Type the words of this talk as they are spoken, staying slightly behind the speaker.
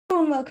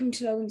And welcome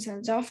to Logan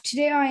Sounds Off.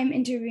 Today I am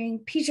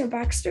interviewing Peter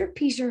Baxter.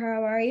 Peter,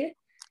 how are you?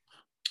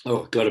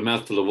 Oh, got a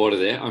mouthful of water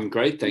there. I'm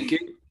great, thank you.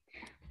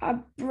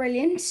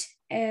 Brilliant.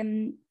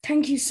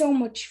 Thank you so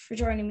much for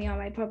joining me on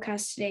my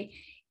podcast today.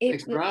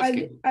 Thanks for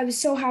asking. I was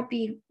so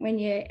happy when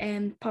you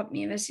popped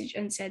me a message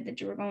and said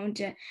that you were going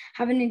to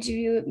have an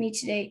interview with me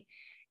today.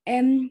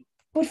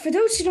 But for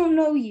those who don't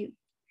know you,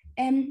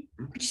 could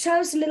you tell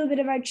us a little bit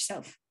about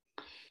yourself?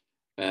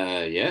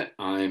 Yeah,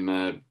 I'm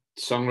a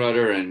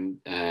songwriter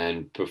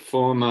and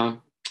performer,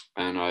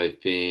 and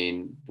I've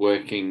been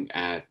working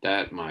at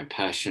that, my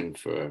passion,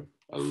 for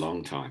a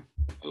long time,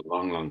 a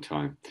long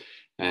time.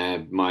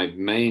 My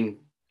main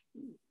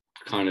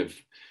kind of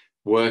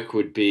work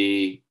would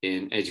be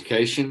in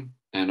education,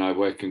 and I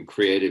work in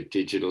creative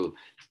digital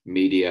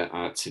media,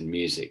 arts and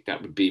music.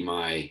 That would be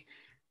my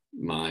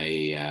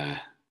 9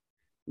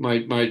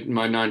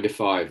 to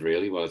 5,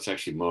 really. Well, it's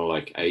actually more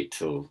like 8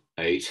 till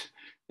 8.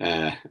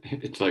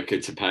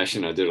 It's a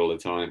passion. I do it all the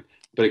time,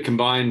 but it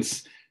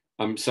combines.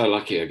 I'm so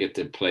lucky. I get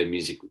to play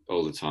music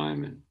all the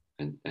time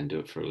and do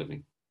it for a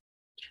living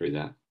through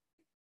that.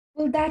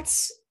 Well,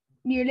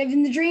 you're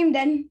living the dream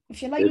then.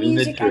 If you like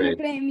music and you're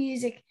playing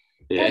music,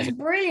 that's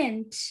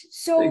brilliant.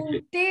 So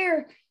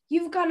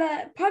you've got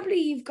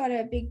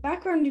a big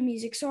background in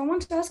music. So I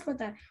want to ask about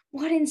that.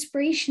 What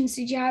inspirations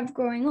did you have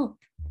growing up?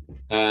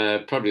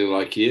 Probably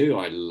like you,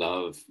 I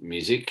loved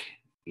music.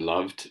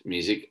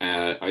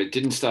 I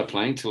didn't start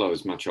playing till I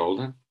was much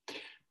older,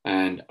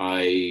 and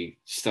I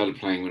started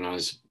playing when I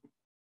was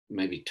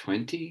maybe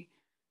 20,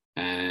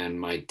 and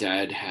my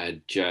dad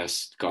had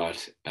just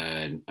got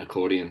an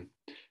accordion.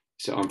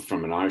 So I'm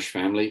from an Irish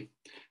family,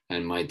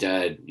 and my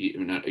dad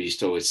used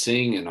to always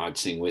sing, and I'd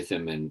sing with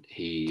him, and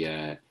he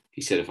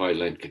said if I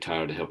learned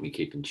guitar to help me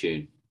keep in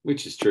tune,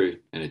 which is true,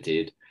 and it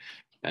did.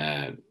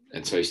 And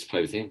so I used to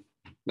play with him.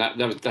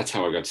 That's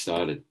how I got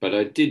started. But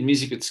I did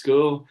music at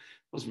school.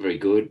 Wasn't very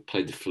good.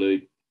 Played the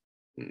flute.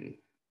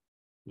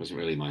 Wasn't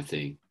really my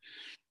thing.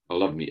 I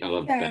love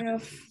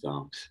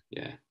songs.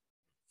 Yeah.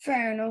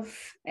 Fair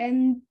enough.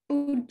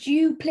 But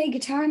you play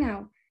guitar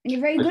now, and you're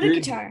very good at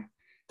guitar.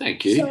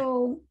 Thank you.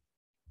 So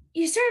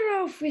you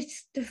started off with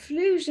the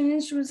flute and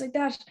instruments like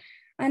that,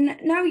 and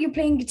now you're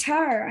playing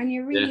guitar, and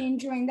you're really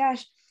enjoying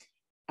that.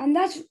 And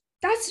that's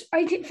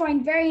I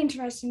find very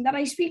interesting. That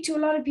I speak to a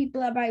lot of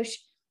people about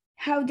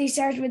how they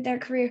started with their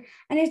career,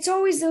 and it's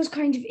always those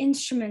kind of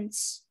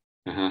instruments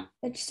that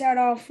you start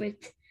off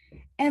with.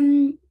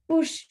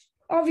 But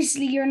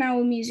obviously you're now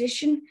a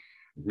musician,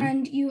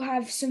 and you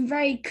have some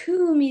very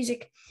cool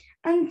music,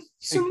 and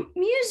some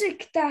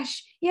music that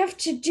you have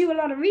to do a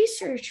lot of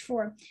research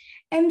for.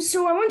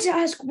 So I want to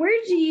ask, where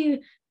do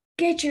you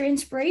get your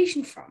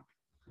inspiration from?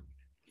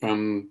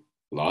 From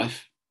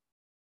life.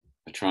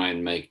 I try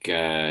and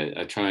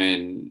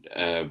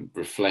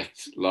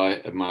reflect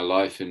my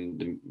life in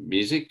the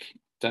music.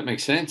 That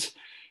makes sense.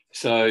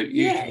 So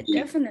yeah,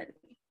 definitely.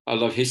 I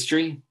love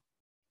history.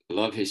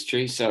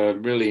 So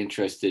I'm really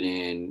interested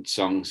in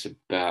songs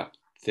about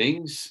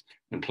things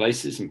and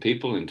places and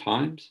people and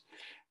times.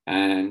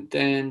 And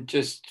then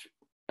just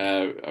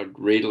I'd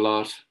read a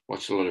lot,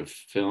 watch a lot of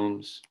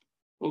films,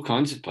 all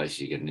kinds of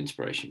places you get an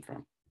inspiration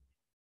from.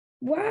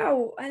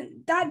 Wow.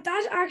 And that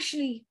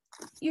actually,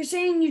 you're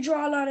saying you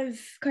draw a lot of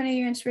kind of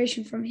your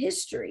inspiration from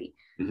history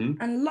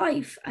and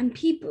life and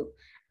people.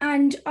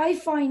 And I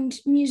find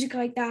music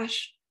like that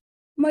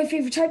my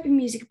favorite type of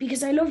music,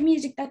 because I love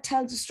music that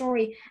tells a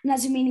story and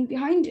has a meaning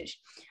behind it.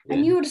 Yeah.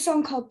 And you had a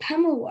song called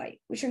Pemulwuy,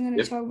 which I'm going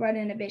to talk about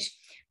in a bit.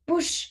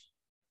 But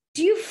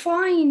do you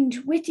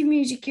find with your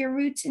music your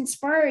roots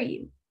inspire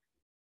you?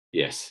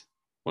 Yes,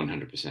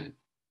 100%.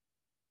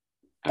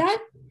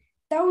 That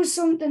was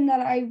something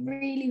that I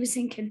really was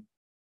thinking,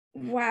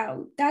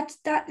 wow,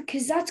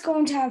 because that's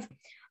going to have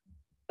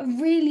a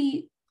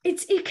really,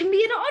 it can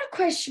be an odd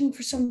question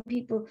for some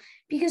people,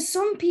 because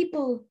some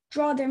people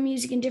draw their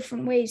music in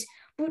different ways.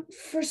 But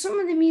for some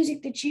of the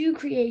music that you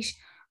create,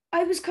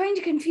 I was kind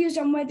of confused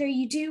on whether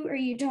you do or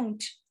you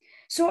don't.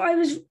 So I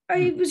was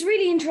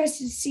really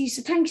interested to see.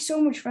 So thank you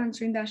so much for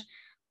answering that.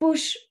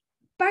 But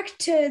back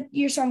to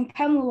your song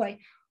Pemulwuy,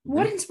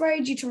 what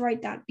inspired you to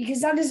write that?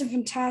 Because that is a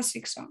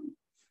fantastic song.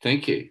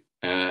 Thank you.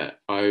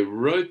 I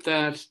wrote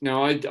that.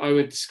 Now, I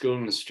went to school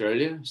in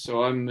Australia.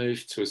 So I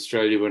moved to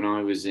Australia when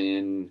I was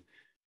in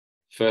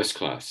first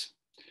class.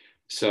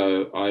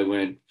 So I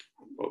went,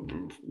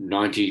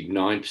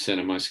 99%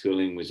 of my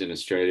schooling was in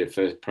Australia,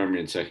 first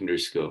primary and secondary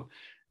school.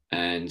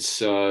 And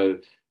so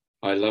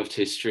I loved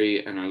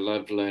history, and I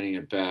loved learning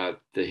about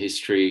the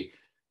history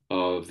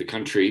of the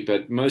country.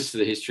 But most of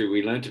the history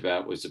we learned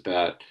about was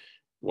about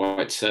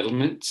white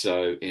settlement.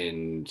 So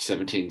in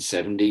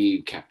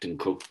 1770, Captain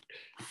Cook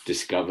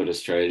discovered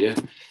Australia,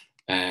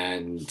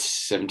 and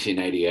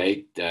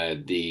 1788,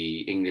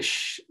 the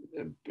English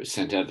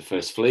sent out the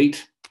first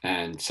fleet,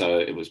 and so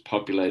it was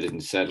populated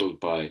and settled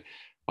by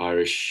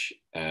Irish.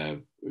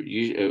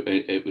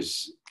 It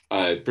was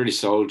British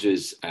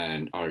soldiers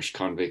and Irish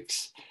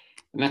convicts,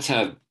 and that's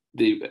how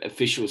the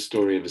official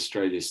story of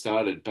Australia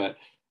started. But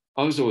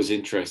I was always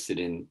interested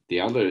in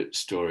the other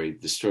story,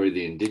 the story of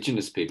the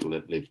indigenous people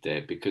that lived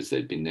there, because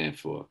they'd been there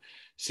for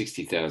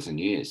 60,000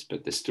 years,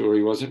 but the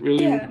story wasn't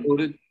really Yeah.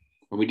 recorded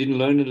and we didn't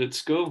learn it at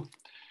school.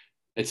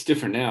 It's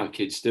different now,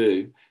 kids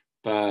do,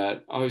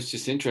 but I was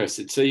just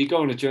interested. So you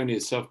go on a journey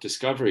of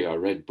self-discovery. I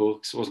read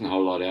books, wasn't a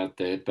whole lot out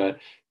there, but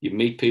you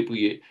meet people,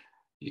 you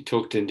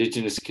talk to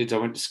indigenous kids I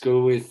went to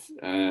school with,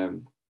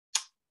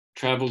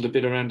 traveled a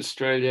bit around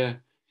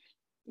Australia,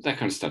 that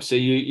kind of stuff. So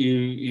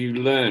you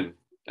learn,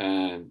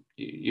 and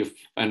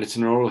it's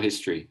an oral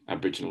history.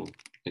 Aboriginal,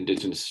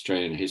 Indigenous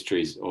Australian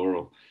history is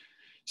oral.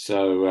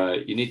 So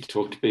you need to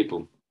talk to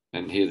people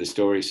and hear the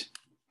stories.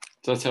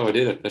 So that's how I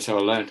did it. That's how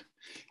I learned.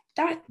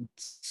 That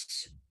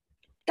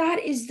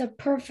is the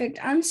perfect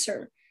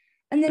answer.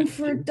 And then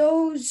for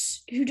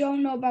those who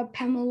don't know about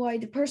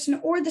Pemulwuy, the person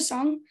or the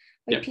song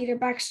by Peter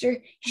Baxter, you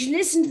should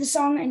listen to the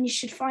song and you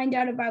should find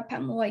out about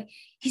Pemulwuy.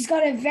 He's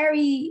got a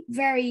very,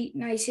 very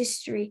nice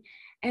history.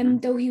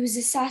 Though he was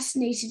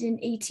assassinated in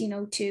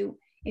 1802,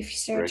 if you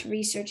start to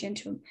research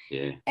into him.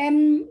 Yeah.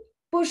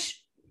 But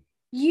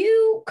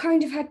you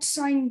kind of had to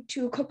sign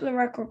to a couple of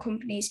record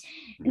companies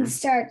in the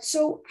start.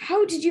 So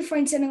how did you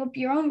find setting up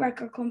your own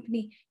record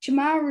company,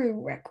 Jamaru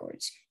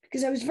Records?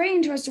 Because I was very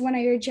interested when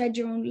I heard you had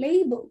your own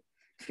label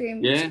for your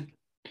music.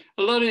 Yeah,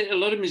 a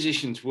lot of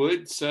musicians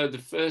would. So the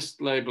first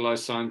label I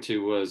signed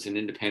to was an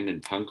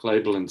independent punk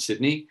label in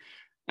Sydney,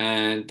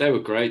 and they were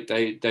great.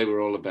 They were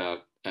all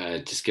about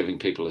just giving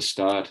people a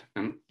start.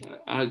 And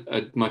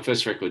my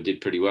first record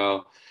did pretty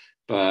well,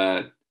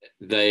 but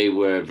they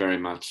were very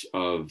much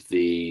of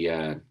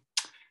the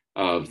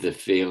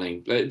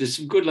feeling. There's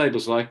some good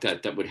labels like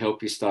that would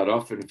help you start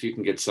off, and if you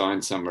can get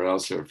signed somewhere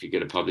else, or if you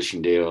get a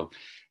publishing deal,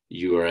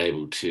 you are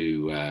able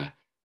to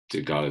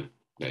go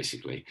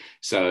basically.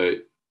 So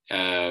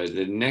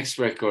the next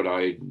record,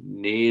 I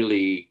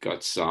nearly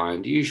got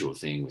signed. Usual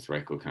thing with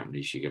record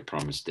companies, you get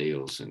promised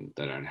deals and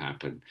they don't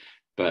happen.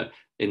 But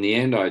in the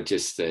end, I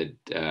just said,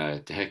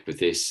 to heck with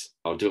this,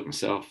 I'll do it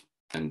myself.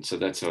 And so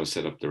that's how I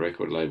set up the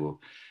record label.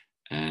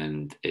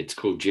 And it's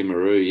called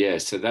Jimaru. Yeah.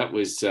 So that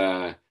was,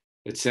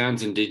 it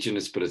sounds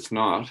indigenous, but it's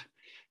not.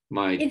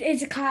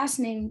 It's a class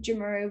name,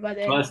 Jimaru, by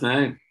the way. Class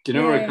name. Do you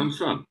know where it comes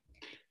from?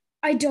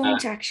 I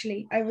don't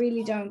actually. I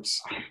really don't.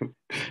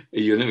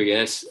 You'll never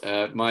guess.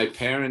 My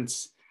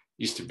parents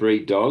used to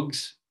breed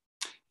dogs.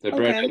 They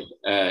bred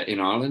in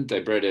Ireland.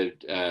 They bred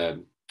a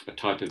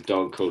type of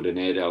dog called an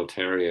Airedale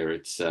Terrier.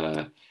 It's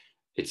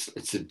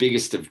the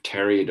biggest of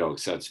terrier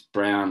dogs. So it's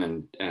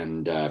brown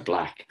and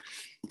black,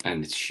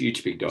 and it's a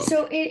huge big dog.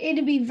 So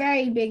it'd be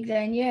very big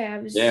then, yeah.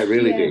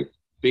 Really big,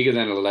 bigger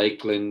than a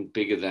Lakeland,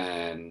 bigger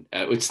than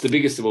it's the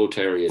biggest of all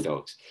terrier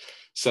dogs.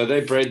 So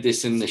they bred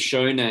this, and the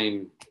show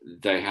name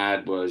they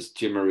had was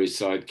Jimaru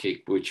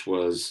Sidekick, which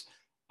was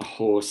a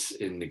horse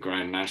in the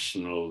Grand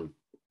National,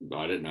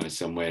 I don't know,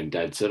 somewhere, and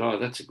Dad said, oh,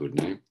 that's a good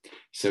name.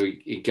 So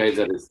he gave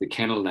that as the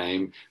kennel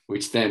name,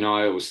 which then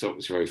I always thought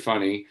was very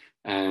funny,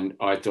 and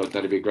I thought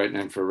that'd be a great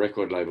name for a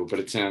record label, but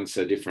it sounds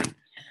so different.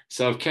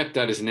 So I've kept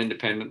that as an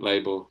independent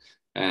label,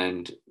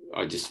 and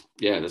I just,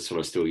 that's what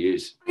I still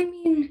use. I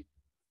mean,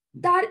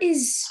 that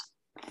is,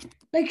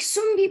 like,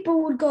 some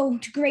people would go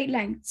to great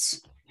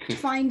lengths to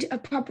find a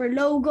proper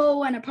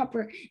logo and a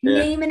proper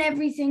name and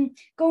everything,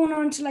 going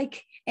on to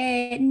like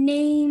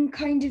name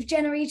kind of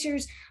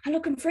generators and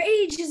looking for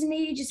ages and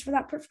ages for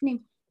that perfect name.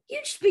 You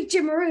just picked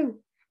Jimaru,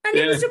 and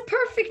it was a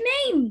perfect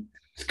name.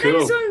 It's cool.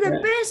 That is one of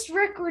the best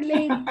record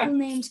label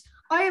names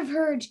I have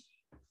heard,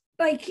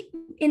 like,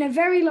 in a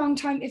very long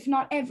time, if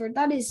not ever.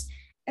 That is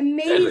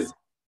amazing.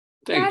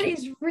 That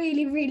is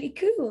really, really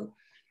cool.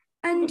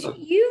 And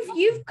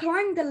you've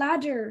climbed the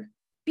ladder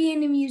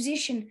being a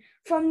musician.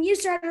 From you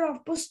started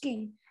off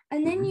busking,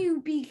 and then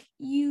you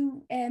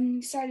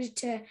started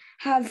to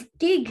have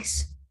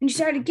gigs, and you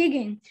started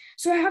gigging.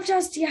 So I have to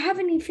ask, do you have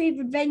any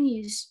favorite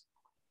venues?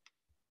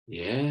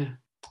 Yeah.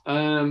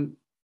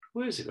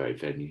 Where's a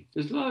great venue?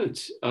 There's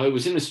loads. I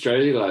was in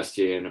Australia last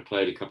year, and I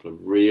played a couple of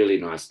really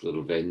nice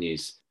little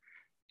venues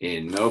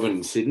in Melbourne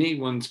and Sydney.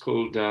 One's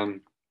called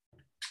the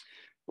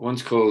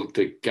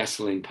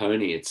Gasoline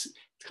Pony. It's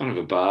kind of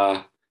a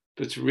bar,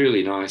 but it's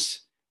really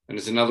nice. And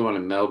there's another one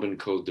in Melbourne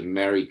called the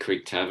Merry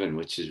Creek Tavern,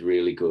 which is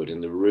really good.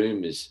 And the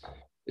room is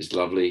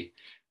lovely.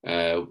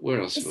 Where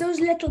else? It's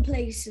those little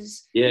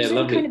places. Yeah,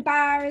 lovely. Kind of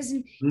bars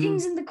and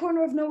things in the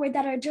corner of nowhere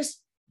that are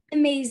just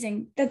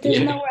amazing. That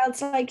there's nowhere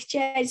else like.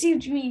 Yeah, I see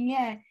what you mean.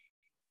 Yeah.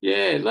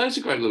 Yeah, loads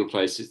of great little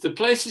places. The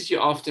places you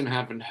often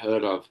haven't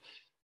heard of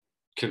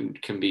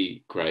can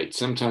be great.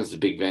 Sometimes the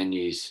big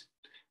venues,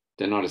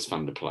 they're not as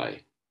fun to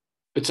play,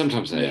 but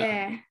sometimes they are.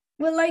 Yeah.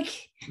 Well,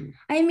 like,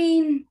 I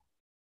mean,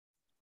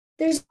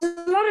 there's a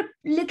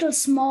lot of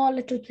small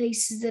little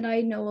places that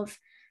I know of.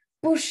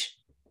 But,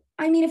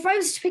 I mean, if I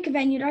was to pick a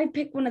venue, I'd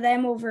pick one of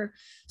them over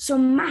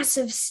some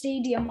massive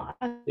stadium.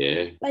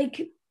 Yeah.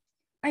 Like,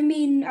 I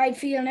mean, I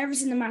feel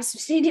nervous in the massive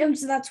stadium,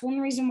 so that's one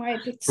reason why I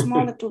picked a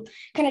small little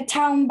kind of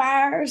town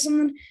bar or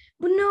something.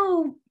 But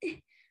no,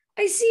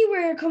 I see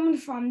where you're coming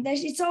from.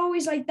 It's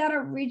always like that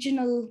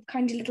original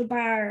kind of little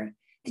bar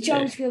that you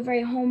always feel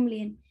very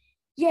homely in.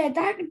 yeah,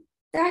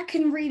 that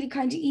can really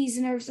kind of ease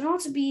the nerves and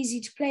also be easy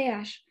to play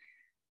at.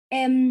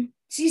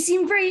 So you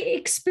seem very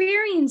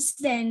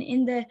experienced then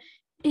in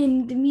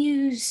the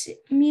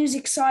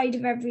music side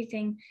of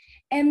everything.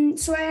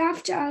 So I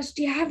have to ask,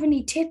 do you have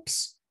any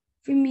tips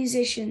for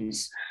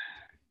musicians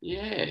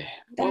Yeah.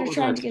 that What are would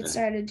trying I to get say?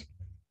 started?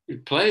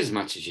 Play as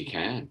much as you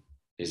can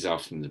is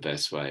often the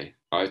best way,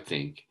 I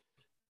think.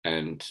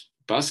 And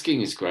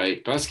busking is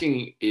great.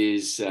 Busking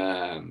is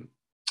a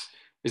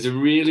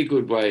really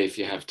good way if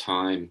you have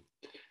time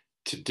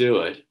to do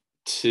it,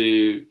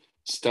 to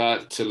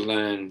start to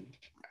learn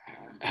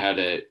how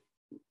to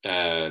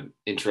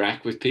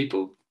interact with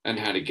people and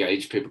how to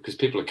gauge people, because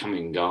people are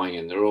coming and going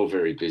and they're all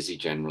very busy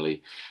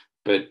generally.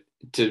 But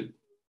to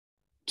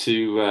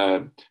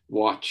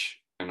watch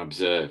and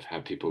observe how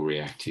people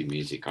react to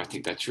music, I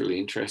think that's really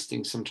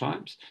interesting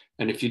sometimes.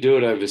 And if you do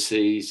it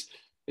overseas,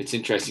 it's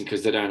interesting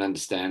because they don't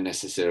understand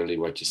necessarily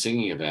what you're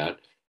singing about,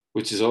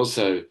 which is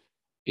also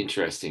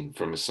interesting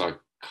from a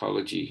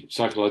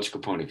psychological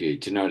point of view,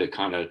 to know to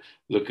kind of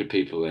look at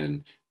people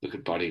and look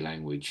at body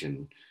language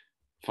and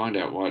find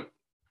out what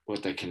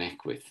they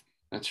connect with.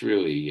 That's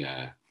really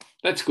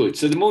that's good.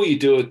 So the more you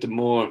do it, the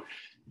more,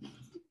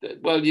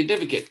 well, you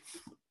never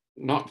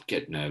not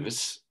get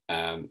nervous,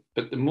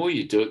 but the more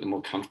you do it, the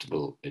more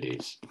comfortable it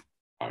is,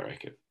 I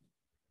reckon.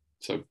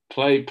 So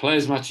play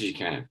as much as you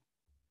can.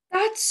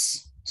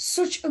 That's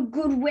such a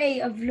good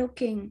way of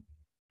looking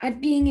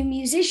at being a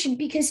musician,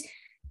 because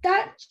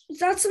that's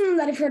something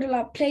that I've heard a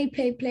lot. Play,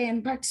 play, play,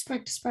 and practice,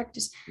 practice,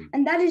 practice.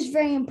 And that is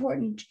very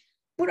important.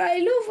 But I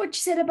love what you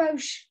said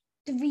about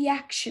the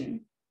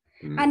reaction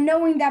and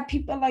knowing that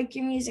people like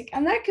your music.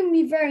 And that can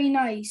be very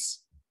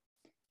nice.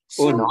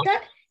 So or not.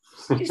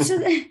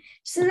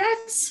 so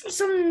that's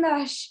something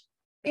that,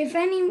 if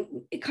any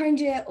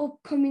kind of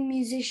upcoming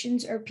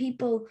musicians or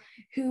people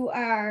who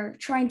are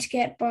trying to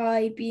get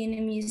by being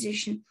a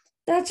musician,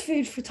 that's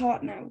food for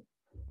thought now.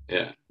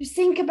 Yeah. Just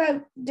think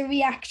about the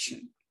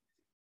reaction.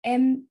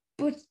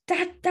 But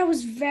that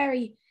was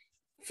very,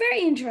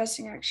 very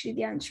interesting, actually,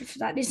 the answer for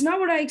that. It's not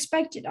what I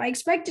expected. I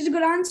expected a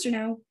good answer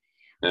now.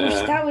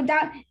 But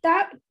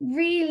that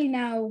really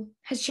now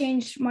has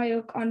changed my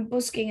look on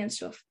busking and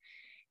stuff.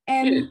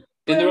 Yeah, in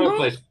the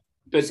right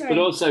place. But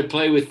also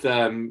play with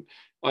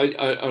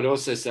I'd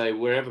also say,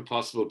 wherever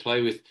possible,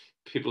 play with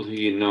people who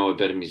you know are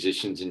better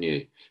musicians than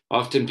you.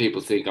 Often people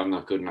think I'm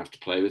not good enough to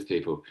play with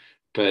people,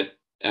 but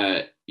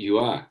you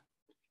are.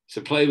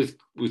 So play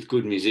with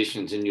good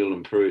musicians and you'll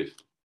improve.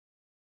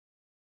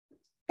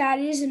 That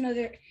is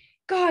another.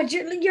 God,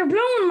 you're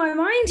blowing my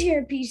mind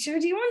here, Peter.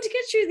 Do you want to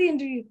get through the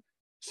interview?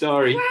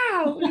 Sorry.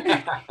 Wow.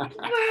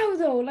 Wow,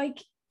 though. Like,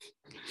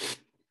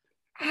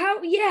 how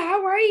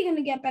are you going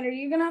to get better?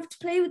 You're going to have to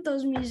play with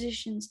those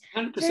musicians.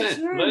 100%.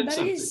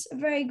 That is a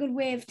very good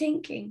way of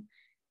thinking.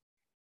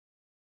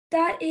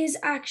 That is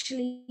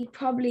actually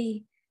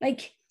probably,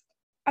 like,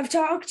 I've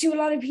talked to a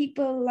lot of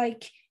people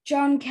like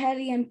John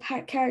Kelly and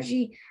Pat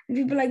Carty and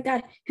people like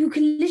that who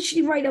can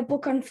literally write a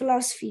book on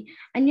philosophy.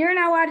 And you're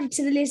now added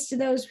to the list of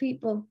those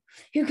people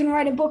who can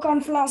write a book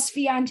on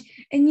philosophy and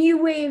a new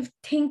way of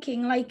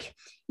thinking. Like,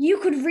 you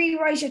could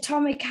rewrite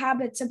Atomic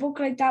Habits, a book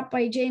like that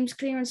by James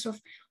Clear and stuff.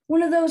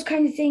 One of those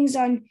kind of things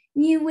on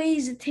new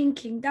ways of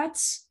thinking.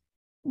 That's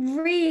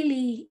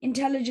really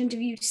intelligent of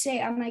you to say,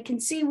 and I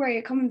can see where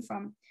you're coming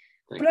from.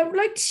 But I would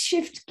like to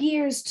shift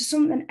gears to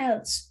something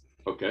else.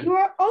 Okay. You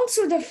are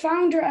also the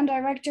founder and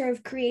director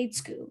of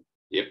Createschool.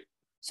 Yep.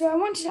 So I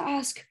wanted to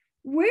ask,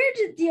 where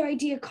did the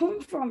idea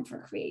come from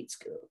for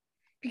Createschool?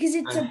 Because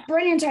it's a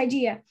brilliant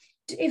idea.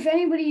 If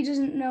anybody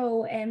doesn't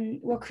know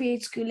what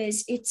Createschool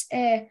is, it's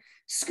a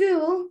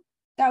school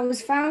that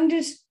was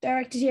founded,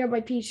 directed here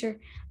by Peter,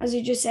 as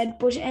I just said,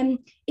 but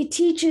it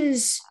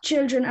teaches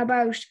children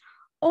about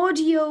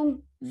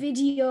audio,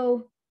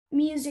 video,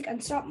 music,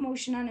 and stop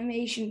motion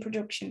animation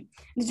production.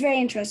 It's very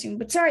interesting.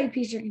 But sorry,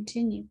 Peter,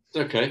 continue.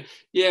 Okay.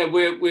 Yeah,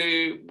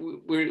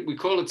 we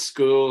call it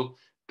school,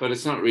 but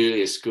it's not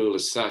really a school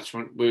as such.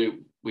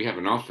 We have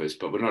an office,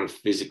 but we're not a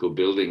physical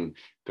building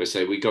per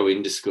se. We go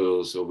into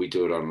schools or we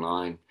do it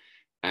online.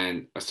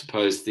 And I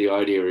suppose the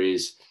idea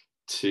is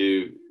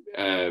to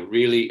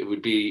really, it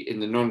would be in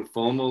the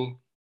non-formal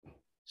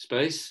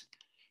space.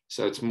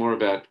 So it's more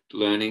about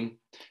learning,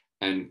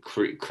 and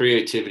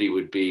creativity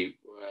would be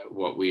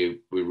what we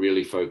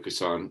really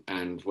focus on.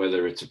 And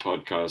whether it's a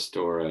podcast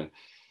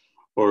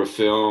or a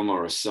film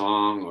or a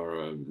song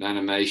or an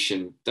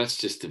animation, that's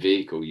just the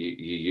vehicle you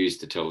use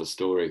to tell the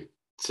story.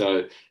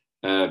 So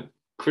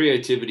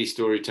creativity,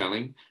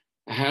 storytelling.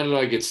 How did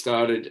I get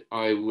started?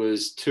 I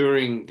was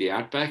touring the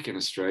Outback in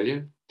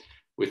Australia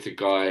with a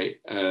guy,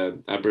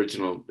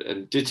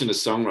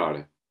 Indigenous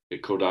songwriter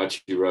called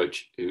Archie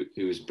Roach,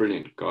 who was a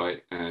brilliant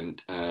guy.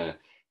 And I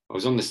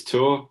was on this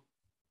tour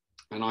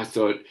and I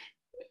thought,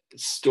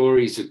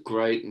 stories are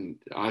great, and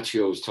Archie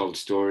always told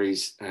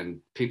stories and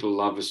people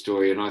love a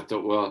story. And I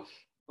thought, well,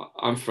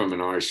 I'm from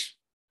an Irish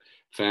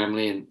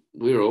family and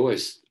we were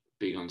always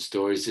big on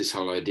stories, this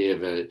whole idea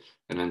of an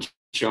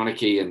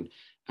Anshonaki. And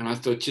I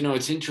thought,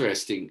 it's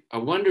interesting. I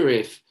wonder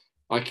if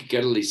I could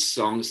get all these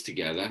songs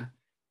together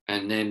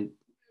and then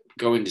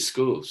go into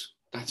schools.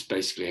 That's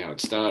basically how it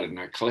started. And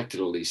I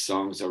collected all these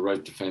songs. I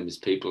wrote to famous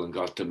people and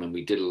got them, and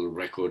we did a little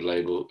record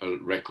label,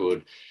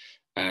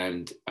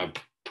 and I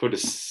put a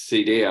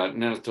CD out.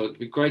 And then I thought it'd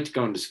be great to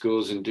go into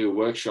schools and do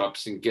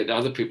workshops and get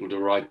other people to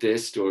write their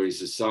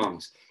stories as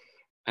songs.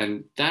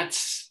 And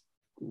that's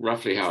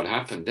roughly how it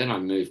happened. Then I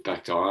moved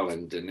back to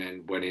Ireland and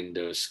then went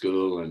into a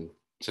school, and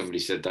somebody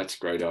said, that's a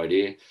great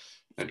idea.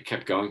 And it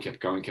kept going.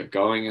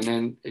 And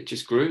then it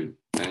just grew.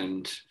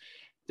 And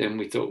then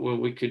we thought, well,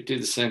 we could do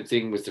the same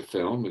thing with the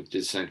film. We could do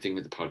the same thing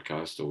with the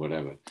podcast or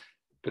whatever.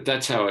 But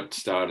that's how it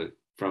started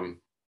from.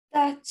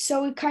 That,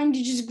 so it kind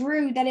of just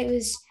grew, that it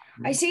was,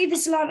 I say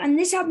this a lot, and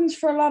this happens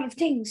for a lot of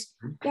things.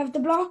 You have the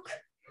block,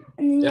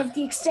 and then you have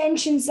the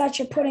extensions that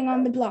you're putting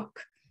on the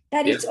block.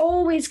 That it's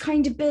always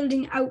kind of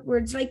building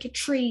outwards like a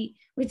tree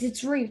with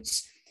its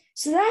roots.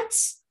 So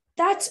that's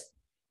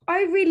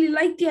I really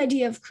like the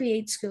idea of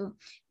Createschool,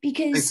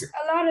 because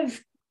a lot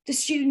of the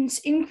students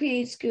in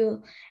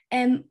Createschool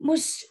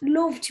must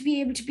love to be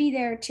able to be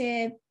there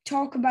to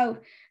talk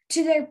about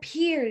to their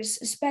peers,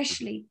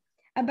 especially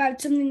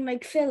about something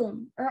like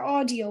film or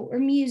audio or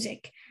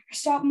music or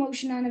stop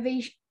motion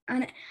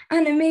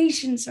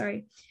animation.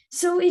 Sorry.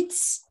 So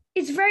it's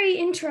very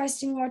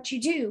interesting what you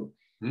do.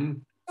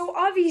 So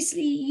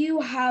obviously you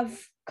have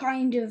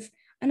kind of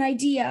an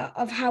idea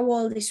of how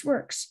all this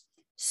works.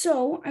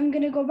 So I'm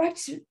going to go back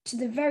to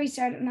the very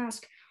start and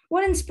ask,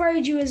 what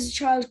inspired you as a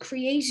child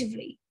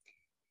creatively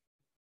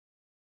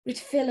with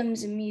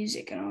films and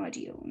music and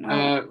audio?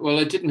 Well,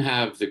 I didn't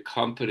have the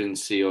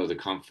competency or the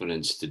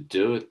confidence to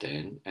do it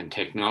then, and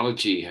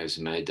technology has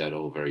made that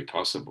all very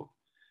possible.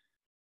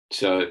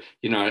 So,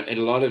 in a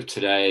lot of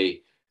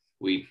today,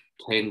 we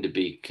tend to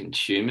be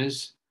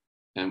consumers,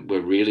 and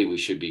we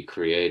should be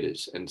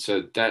creators. And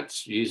so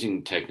that's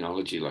using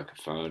technology like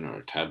a phone or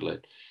a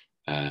tablet.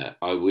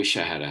 I wish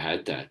I had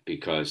had that,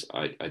 because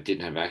I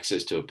didn't have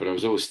access to it, but I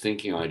was always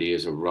thinking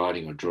ideas or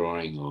writing or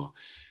drawing or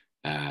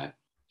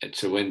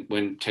so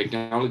when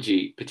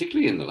technology,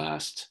 particularly in the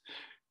last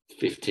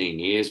 15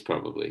 years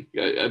probably,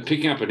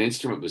 picking up an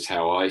instrument was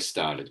how I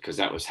started, because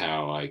that was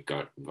how I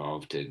got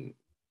involved in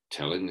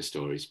telling the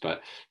stories.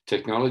 But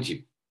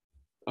technology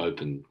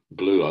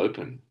blew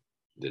open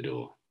the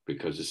door,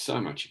 because there's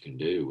so much you can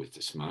do with the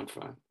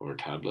smartphone or a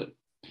tablet.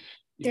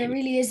 There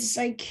really is. It's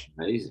like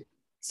amazing.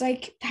 It's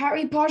like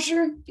Harry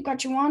Potter, you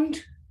got your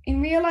wand.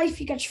 In real life,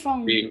 you got your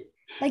phone.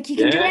 Like you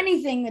can do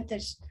anything with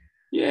it.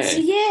 Yeah. So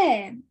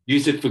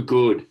use it for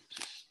good.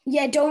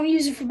 Yeah, don't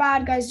use it for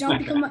bad, guys. Don't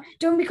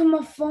become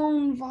a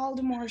phone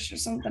Voldemort or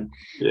something.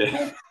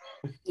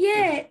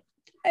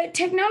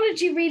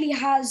 Technology really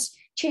has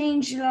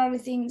changed a lot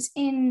of things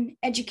in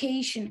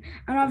education,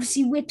 and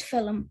obviously with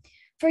film.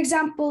 For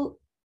example,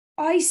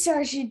 I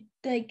started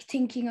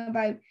thinking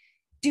about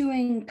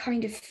doing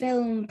kind of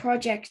film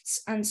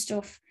projects and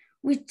stuff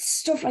with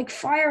stuff like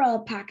Fire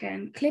Alpaca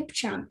and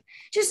Clipchamp,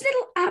 just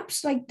little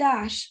apps like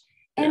that,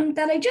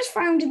 that I just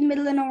found in the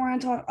middle of nowhere and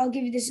thought, I'll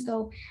give this a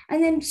go.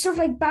 And then stuff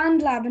like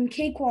BandLab and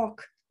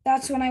Cakewalk,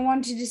 that's when I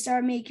wanted to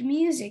start making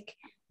music.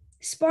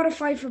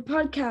 Spotify for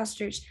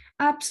podcasters,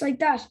 apps like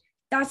that.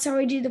 That's how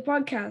I do the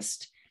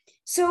podcast.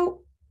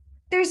 So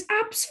there's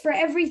apps for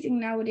everything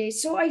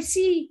nowadays. So I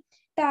see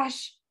that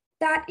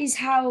is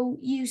how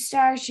you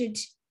started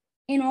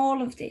in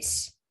all of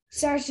this.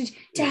 Started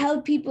to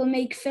help people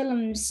make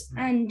films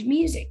and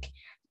music.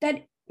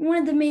 That one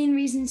of the main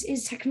reasons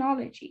is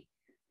technology.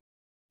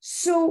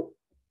 So,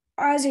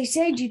 as I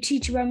said, you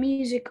teach about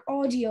music,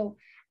 audio,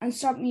 and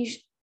stop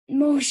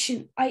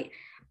motion. I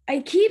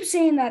keep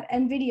saying that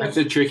in videos. That's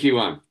a tricky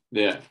one.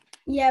 Yeah,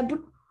 but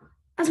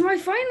as my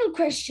final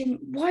question,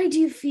 why do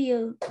you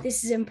feel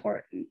this is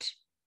important?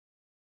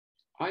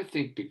 I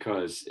think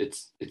because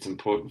it's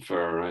important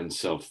for our own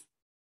self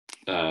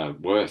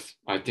worth.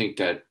 I think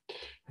that,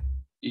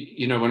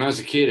 when I was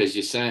a kid, as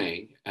you're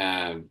saying,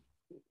 I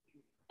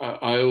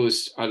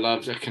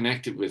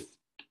connected with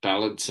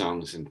ballad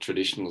songs and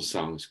traditional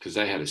songs because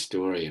they had a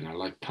story, and I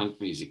like punk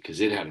music because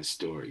it had a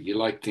story. You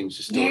like things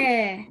with story.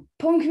 Yeah,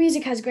 punk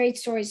music has great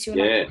stories too.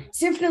 Yeah. Like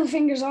Stiff Little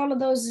Fingers, all of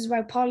those is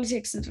about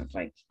politics and stuff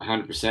like.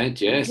 100%,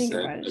 yes.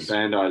 A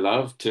band I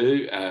loved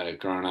too,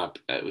 growing up,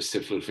 was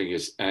Stiff Little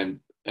Fingers. And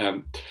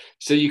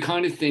so you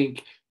kind of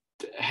think,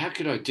 how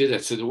could I do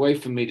that? So the way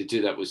for me to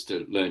do that was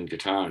to learn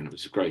guitar, and it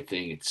was a great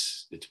thing.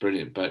 It's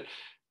brilliant.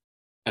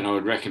 And I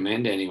would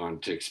recommend anyone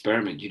to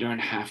experiment. You don't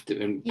have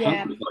to, and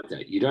punk was like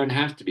that. You don't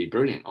have to be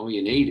brilliant. All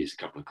you need is a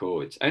couple of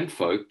chords, and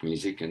folk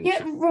music. And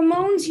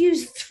Ramones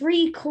use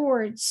 3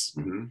 chords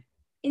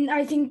in,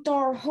 I think,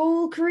 their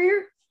whole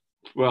career.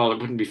 Well, it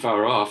wouldn't be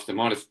far off. They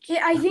might have.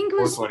 Yeah, I think it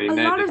was a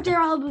lot of their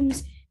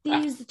albums. They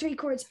used the 3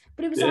 chords,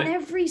 but it was on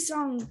every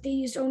song. They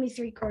used only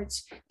 3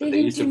 chords. They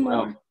didn't do more.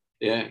 Well.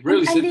 Yeah,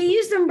 really. And they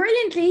use them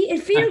brilliantly.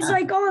 It feels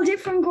like all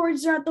different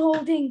chords throughout the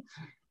whole thing.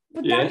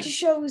 But that just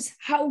shows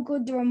how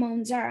good the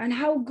Ramones are and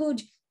how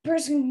good a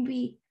person can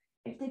be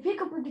if they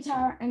pick up a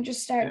guitar and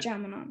just start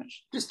jamming on it.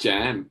 Just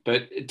jam.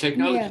 But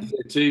technology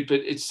too, but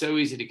it's so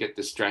easy to get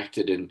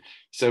distracted. And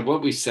so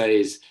what we say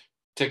is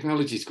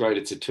technology is great.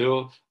 It's a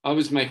tool. I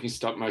was making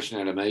stop motion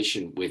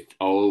animation with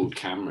old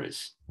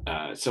cameras.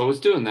 So I was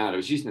doing that. I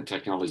was using the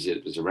technology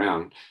that was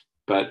around,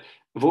 but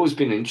I've always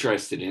been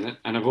interested in it.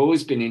 And I've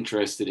always been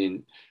interested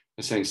in, I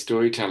was saying,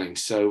 storytelling.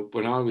 So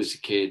when I was a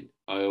kid,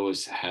 I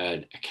always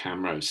had a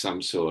camera of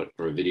some sort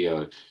or a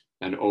video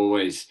and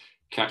always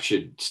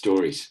captured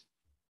stories,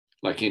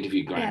 like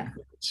interviewed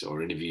grandparents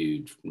or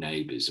interviewed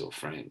neighbors or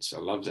friends. I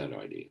love that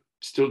idea.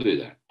 Still do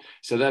that.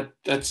 So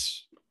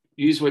that's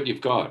use what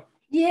you've got.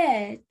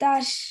 Yeah,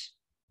 that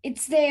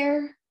it's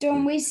there.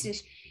 Don't waste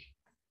it.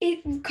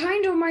 It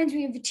kind of reminds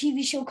me of a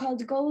TV show called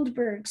The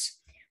Goldbergs,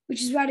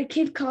 which is about a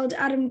kid called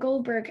Adam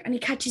Goldberg, and he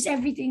catches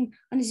everything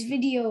on his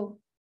video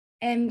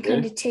kind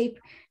of tape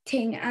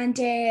thing, and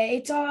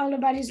it's all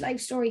about his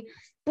life story,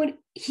 but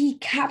he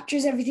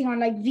captures everything on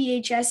like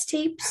VHS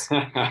tapes.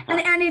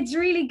 and it's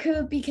really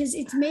cool because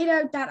it's made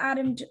out that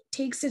Adam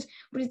takes it,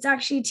 but it's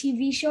actually a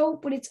TV show,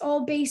 but it's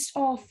all based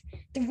off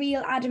the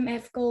real Adam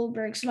F.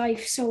 Goldberg's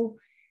life. So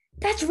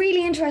that's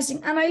really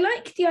interesting. And I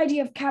like the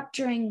idea of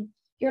capturing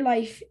your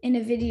life in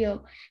a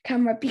video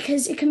camera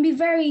because it can be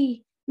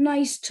very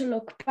nice to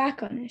look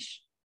back on it.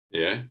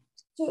 Yeah.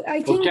 So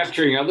I think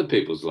capturing other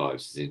people's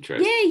lives is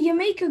interesting. Yeah, you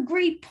make a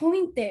great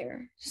point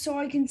there. So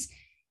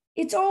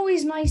it's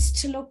always nice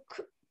to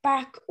look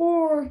back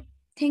or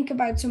think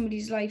about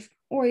somebody's life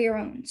or your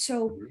own.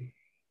 So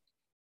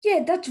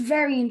yeah, that's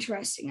very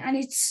interesting. And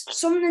it's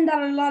something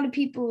that a lot of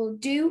people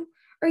do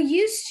or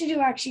used to do,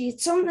 actually.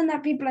 It's something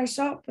that people are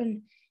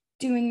stopping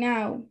doing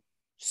now.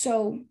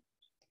 So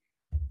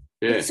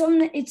it's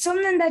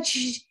something that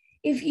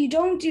if you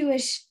don't do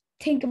it,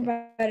 think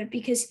about it,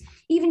 because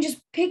even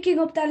just picking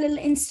up that little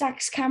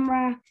Instax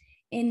camera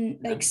in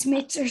like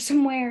Smith's or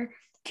somewhere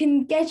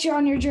can get you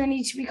on your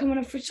journey to becoming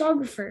a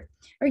photographer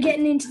or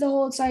getting into the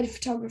whole side of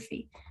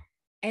photography.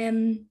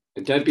 Don't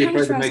be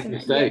afraid to make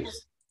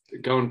mistakes. Yeah.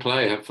 Go and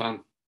play, have fun.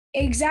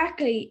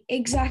 Exactly.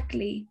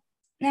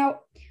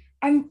 Now,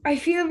 I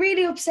feel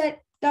really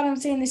upset that I'm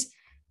saying this,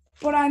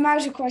 but I'm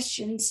out of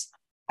questions.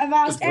 I've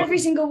asked every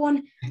single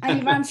one and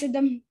you've answered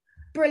them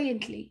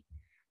brilliantly.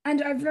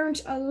 And I've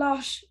learned a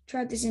lot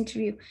throughout this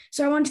interview.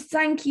 So I want to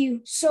thank you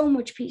so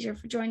much, Peter,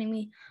 for joining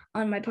me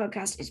on my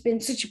podcast. It's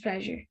been such a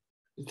pleasure.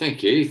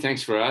 Thank you.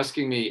 Thanks for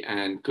asking me,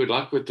 and good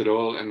luck with it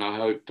all. And I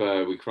hope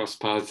we cross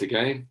paths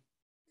again.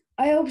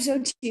 I hope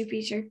so too,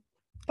 Peter.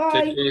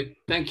 Bye.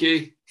 Thank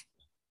you.